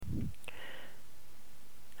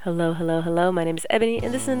Hello, hello, hello. My name is Ebony,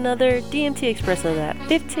 and this is another DMT Espresso that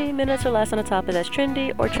 15 minutes or less on a topic that's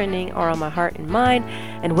trendy or trending or on my heart and mind.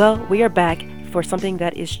 And well, we are back for something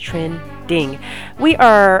that is trending. We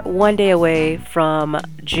are one day away from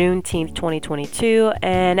Juneteenth 2022,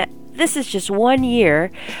 and this is just 1 year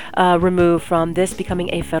removed from this becoming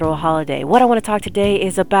a federal holiday. What I want to talk today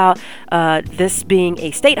is about this being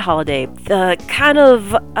a state holiday, the kind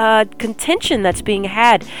of contention that's being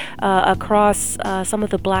had across some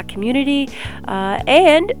of the black community,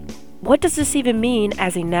 and what does this even mean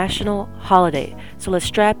as a national holiday? So let's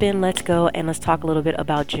strap in, let's go, and let's talk a little bit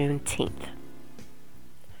about Juneteenth.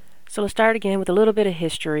 So let's start again with a little bit of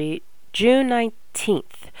history. June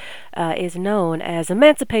 19th is known as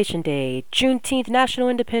Emancipation Day, Juneteenth, National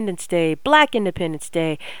Independence Day, Black Independence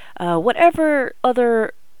Day, whatever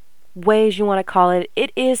other ways you want to call it.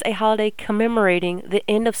 It is a holiday commemorating the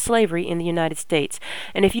end of slavery in the United States.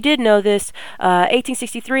 And if you did know this,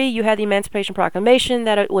 1863, you had the Emancipation Proclamation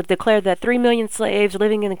that it would declare that 3 million slaves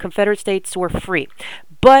living in the Confederate States were free.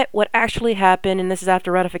 But what actually happened, and this is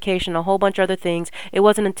after ratification, a whole bunch of other things, it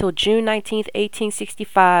wasn't until June 19th,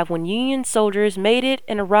 1865, when Union soldiers made it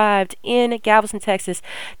and arrived in Galveston, Texas,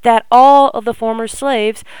 that all of the former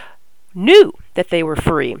slaves knew that they were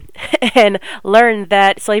free and learned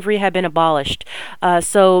that slavery had been abolished.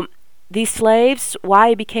 So these slaves, why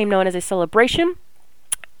it became known as a celebration,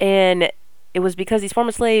 and it was because these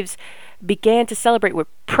former slaves began to celebrate with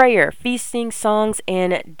prayer, feasting, songs,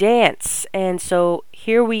 and dance. And so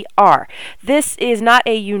here we are. This is not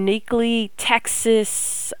a uniquely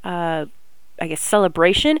Texas,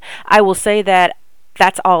 celebration. I will say that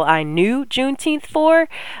that's all I knew Juneteenth for.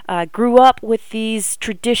 Grew up with these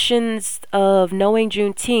traditions of knowing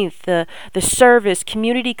Juneteenth, the service,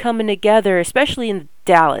 community coming together, especially in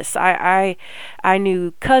Dallas. I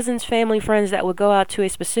knew cousins, family, friends that would go out to a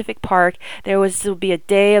specific park. There would be a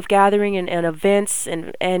day of gathering and events,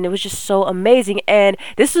 and it was just so amazing. And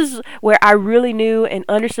this is where I really knew and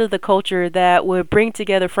understood the culture that would bring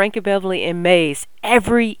together Frankie Beverly and Maze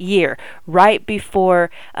every year, right before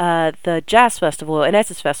the Jazz Festival and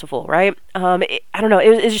Essence Festival, right? I don't know,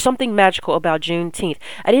 it was just something magical about Juneteenth.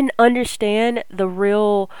 I didn't understand the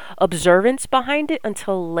real observance behind it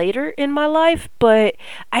until later in my life, but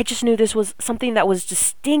I just knew this was something that was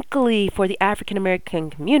distinctly for the African American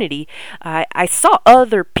community. I saw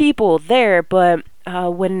other people there, but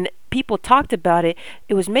when people talked about it,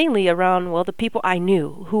 it was mainly around, well, the people I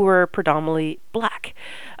knew who were predominantly black.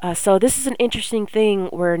 So this is an interesting thing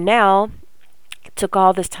where now, took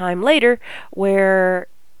all this time later, where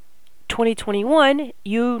 2021,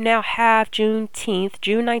 you now have Juneteenth,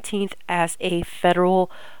 June 19th, as a federal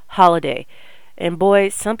holiday. And boy,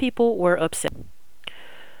 some people were upset.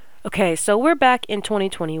 Okay, so we're back in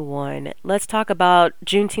 2021. Let's talk about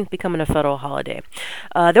Juneteenth becoming a federal holiday.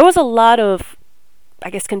 There was a lot of,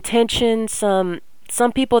 contention. Some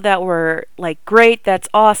people that were like, great, that's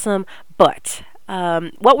awesome, but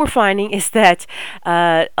what we're finding is that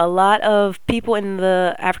a lot of people in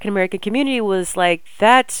the African American community was like,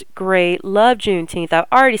 that's great, love Juneteenth, I've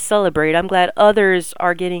already celebrated, I'm glad others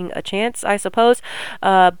are getting a chance, I suppose,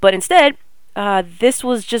 but instead, this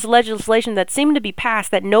was just legislation that seemed to be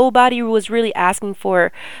passed that nobody was really asking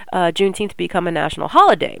for Juneteenth to become a national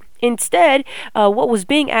holiday. Instead, what was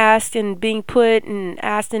being asked and being put and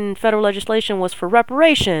asked in federal legislation was for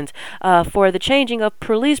reparations, for the changing of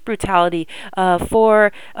police brutality,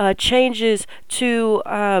 for changes to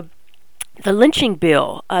the lynching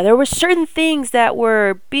bill. There were certain things that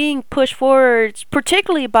were being pushed forward,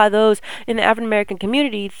 particularly by those in the African American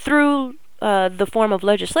community, through the form of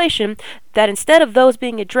legislation, that instead of those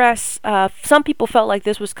being addressed, some people felt like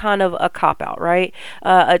this was kind of a cop-out, right?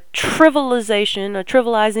 A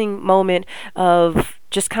trivializing moment of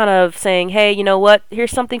just kind of saying, hey, you know what, here's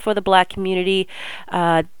something for the black community.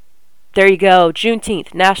 There you go,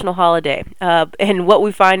 Juneteenth, national holiday. And what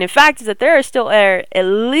we find, in fact, is that there are still at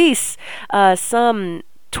least some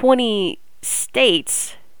 20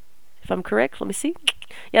 states, if I'm correct, let me see.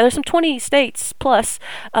 Yeah, there's some 20 states plus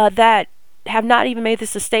that have not even made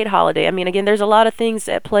this a state holiday. I mean, again, there's a lot of things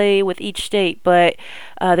at play with each state, but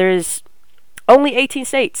there's only 18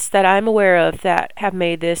 states that I'm aware of that have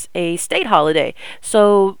made this a state holiday.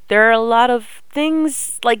 So there are a lot of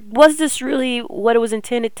things, like, was this really what it was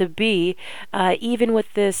intended to be, even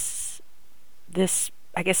with this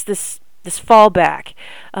fallout,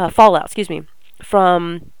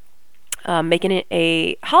 from making it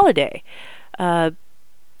a holiday.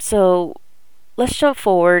 So let's jump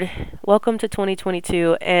forward. Welcome to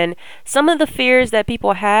 2022, and some of the fears that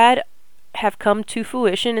people had have come to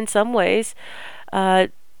fruition in some ways.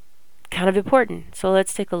 Kind of important. So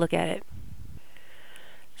let's take a look at it.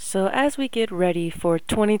 So, as we get ready for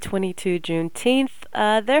 2022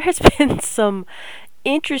 Juneteenth, there has been some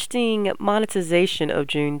interesting monetization of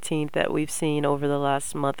Juneteenth that we've seen over the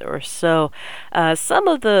last month or so. Some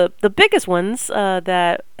of the biggest ones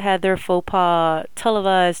that had their faux pas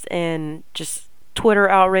televised and just Twitter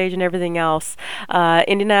outrage and everything else.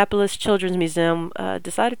 Indianapolis Children's Museum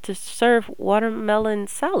decided to serve watermelon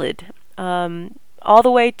salad. All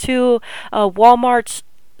the way to Walmart's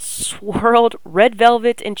swirled red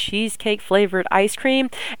velvet and cheesecake flavored ice cream.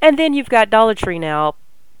 And then you've got Dollar Tree now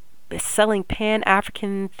selling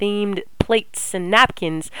Pan-African themed plates and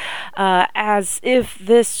napkins as if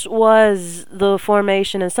this was the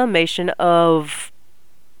formation and summation of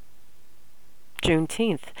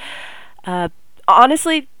Juneteenth.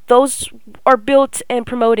 Honestly, those are built and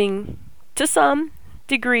promoting to some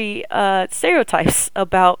degree stereotypes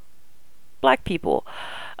about black people,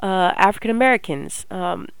 African Americans.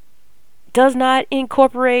 Does not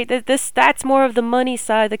incorporate this. That's more of the money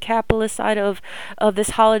side, the capitalist side of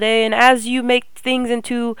this holiday. And as you make things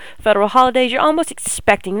into federal holidays, you're almost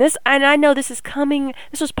expecting this. And I know this is coming.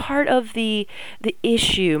 This was part of the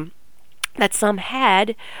issue that some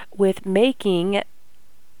had with making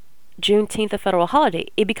Juneteenth a federal holiday.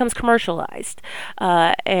 It becomes commercialized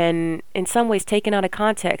and in some ways taken out of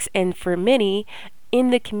context. And for many in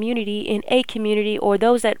the community, in a community, or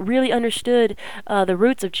those that really understood the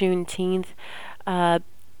roots of Juneteenth,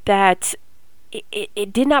 that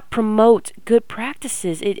it did not promote good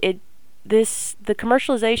practices. The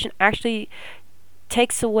commercialization actually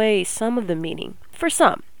takes away some of the meaning for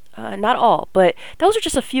some. Not all, but those are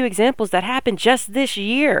just a few examples that happened just this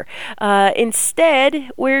year.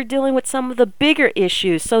 Instead, we're dealing with some of the bigger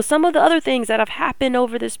issues. So some of the other things that have happened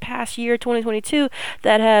over this past year, 2022,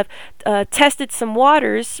 that have tested some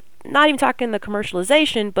waters, not even talking the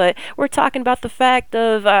commercialization, but we're talking about the fact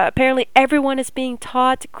of apparently everyone is being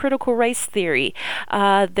taught critical race theory.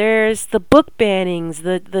 There's the book bannings,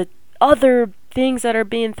 the other things that are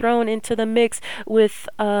being thrown into the mix with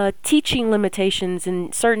teaching limitations in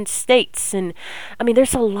certain states. And I mean,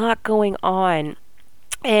 there's a lot going on.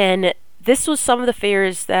 And this was some of the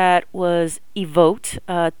fears that was evoked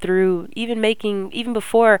through even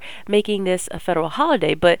before making this a federal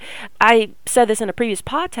holiday. But I said this in a previous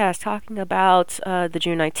podcast talking about the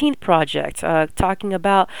June 19th project, talking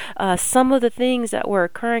about some of the things that were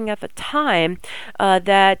occurring at the time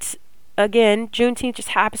that again, Juneteenth just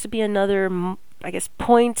happens to be another, I guess,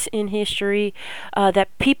 point in history that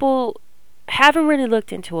people haven't really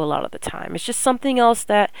looked into a lot of the time. It's just something else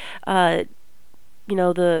that,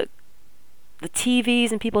 the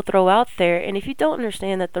TVs and people throw out there. And if you don't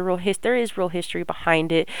understand that there is real history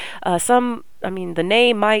behind it, the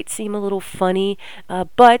name might seem a little funny,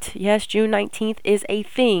 but yes, June 19th is a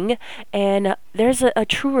thing, and there's a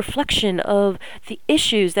true reflection of the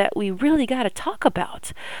issues that we really got to talk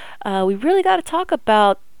about. We really got to talk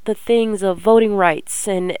about the things of voting rights,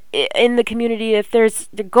 and in the community, if there's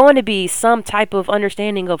going to be some type of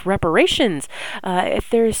understanding of reparations, if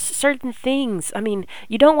there's certain things,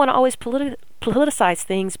 you don't want to always politicize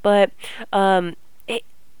things, but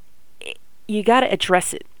you got to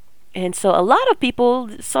address it. And so a lot of people,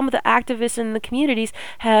 some of the activists in the communities,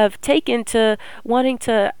 have taken to wanting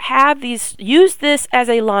to use this as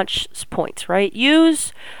a launch point, right?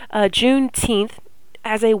 Use Juneteenth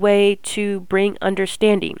as a way to bring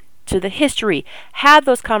understanding to the history, have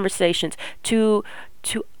those conversations, to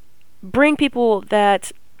bring people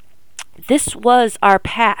that this was our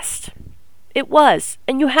past. It was,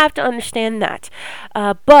 and you have to understand that.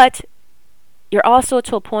 But you're also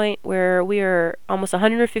to a point where we are almost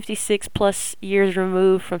 156 plus years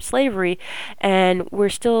removed from slavery, and we're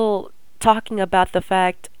still talking about the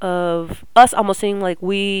fact of us almost seeming like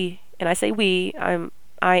we, and I say we, I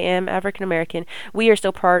am African American, we are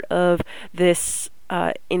still part of this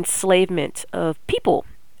enslavement of people.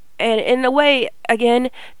 And in a way,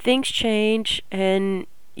 again, things change, and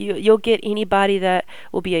you'll get anybody that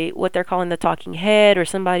will be what they're calling the talking head, or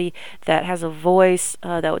somebody that has a voice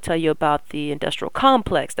that will tell you about the industrial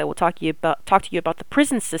complex, that will talk to you about the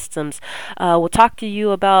prison systems, will talk to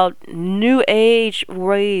you about new age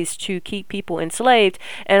ways to keep people enslaved.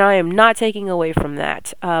 And I am not taking away from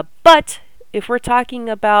that. But if we're talking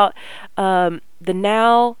about the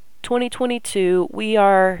now 2022, we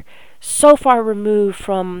are so far removed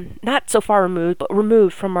from, not so far removed, but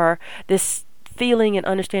removed from this feeling and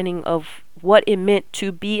understanding of what it meant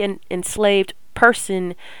to be an enslaved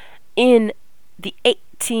person in the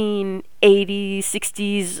 1880s,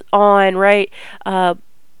 60s on, right?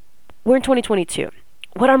 We're in 2022.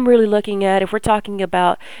 What I'm really looking at, if we're talking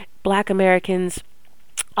about Black Americans,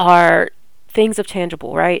 are things of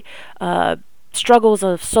tangible, right? struggles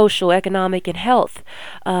of social, economic, and health,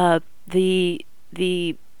 the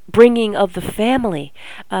bringing of the family.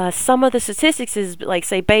 Some of the statistics is like,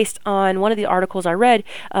 say, based on one of the articles I read,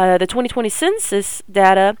 the 2020 census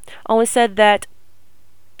data only said that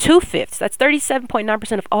 2/5, that's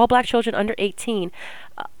 37.9% of all black children under 18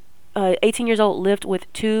 years old lived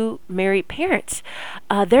with two married parents.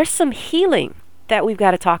 There's some healing that we've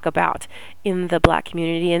got to talk about in the black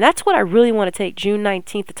community, and that's what I really want to take June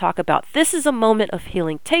 19th to talk about. This is a moment of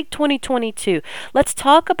healing. Take 2022. Let's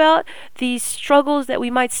talk about these struggles that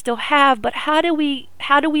we might still have, but how do we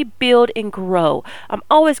build and grow? I'm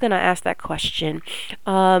always going to ask that question.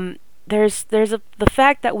 There's the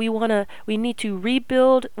fact that we need to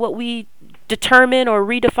rebuild what we determine or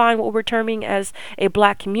redefine what we're terming as a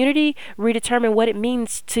black community, redetermine what it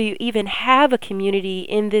means to even have a community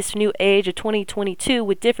in this new age of 2022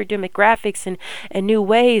 with different demographics and new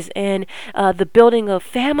ways, and the building of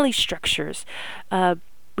family structures.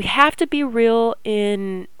 We have to be real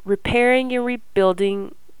in repairing and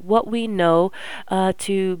rebuilding what we know,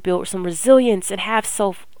 to build some resilience and have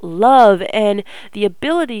self-love and the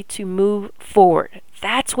ability to move forward.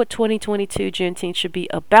 That's what 2022 Juneteenth should be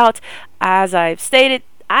about. As I've stated,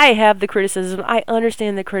 I have the criticism. I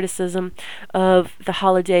understand the criticism of the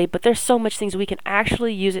holiday, but there's so much things we can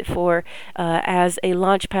actually use it for, as a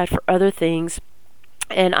launch pad for other things.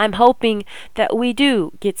 And I'm hoping that we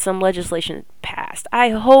do get some legislation passed. I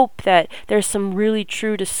hope that there's some really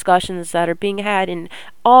true discussions that are being had in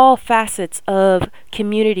all facets of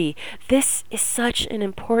community. This is such an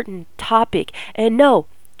important topic. And no,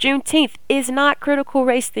 Juneteenth is not critical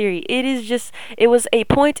race theory. It was a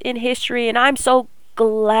point in history, and I'm so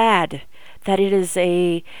glad that it is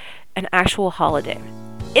an actual holiday.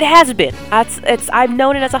 It has been. I've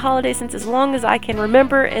known it as a holiday since as long as I can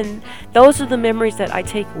remember, and those are the memories that I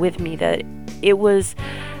take with me, that it was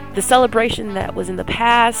the celebration that was in the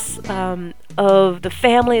past, of the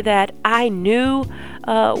family that I knew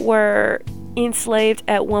were enslaved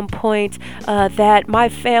at one point, that my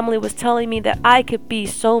family was telling me that I could be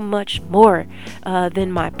so much more than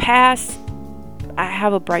my past. I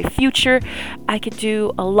have a bright future. I could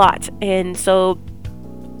do a lot. And so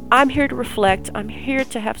I'm here to reflect. I'm here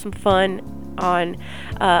to have some fun on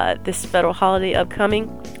this federal holiday upcoming.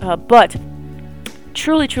 But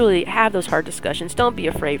truly have those hard discussions. Don't be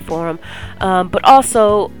afraid for them. But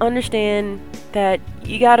also understand that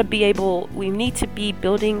we need to be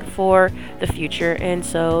building for the future. And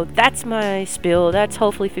so that's my spiel. That's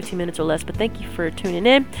hopefully 15 minutes or less. But thank you for tuning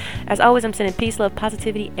in. As always, I'm sending peace, love,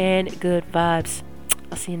 positivity, and good vibes.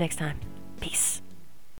 I'll see you next time. Peace.